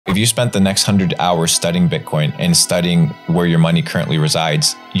If you spent the next 100 hours studying Bitcoin and studying where your money currently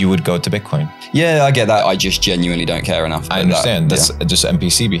resides, you would go to Bitcoin. Yeah, I get that. I just genuinely don't care enough. I understand. That's just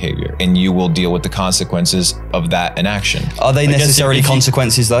NPC behavior. And you will deal with the consequences of that inaction. Are they necessarily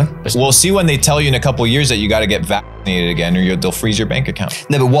consequences though? We'll see when they tell you in a couple of years that you got to get vaccinated again or they'll freeze your bank account.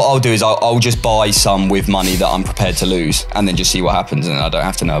 No, but what I'll do is I'll just buy some with money that I'm prepared to lose and then just see what happens and I don't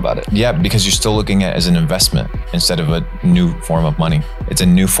have to know about it. Yeah, because you're still looking at it as an investment instead of a new form of money. It's a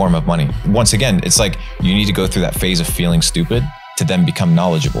new form of money. Once again, it's like you need to go through that phase of feeling stupid to then become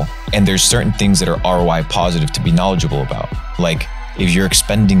knowledgeable. And there's certain things that are ROI positive to be knowledgeable about. Like if you're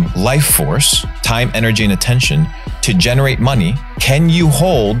expending life force, time, energy, and attention to generate money, can you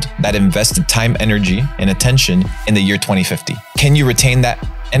hold that invested time, energy, and attention in the year 2050? Can you retain that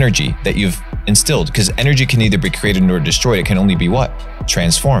energy that you've instilled? Because energy can either be created or destroyed. It can only be what?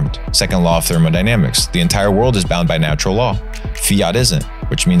 Transformed. Second law of thermodynamics. The entire world is bound by natural law. Fiat isn't,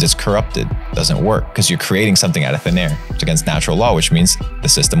 which means it's corrupted, doesn't work, because you're creating something out of thin air. It's against natural law, which means the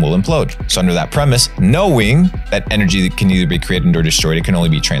system will implode. So under that premise, knowing that energy can either be created or destroyed, it can only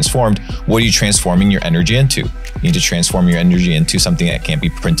be transformed, what are you transforming your energy into? You need to transform your energy into something that can't be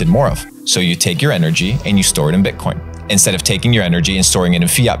printed more of. So you take your energy and you store it in Bitcoin, instead of taking your energy and storing it in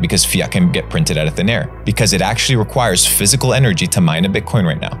fiat, because fiat can get printed out of thin air, because it actually requires physical energy to mine a Bitcoin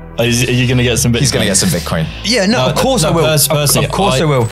right now. Are you going to get some Bitcoin? He's going to get some Bitcoin. Yeah, no, of course I will. Personally, of course I will.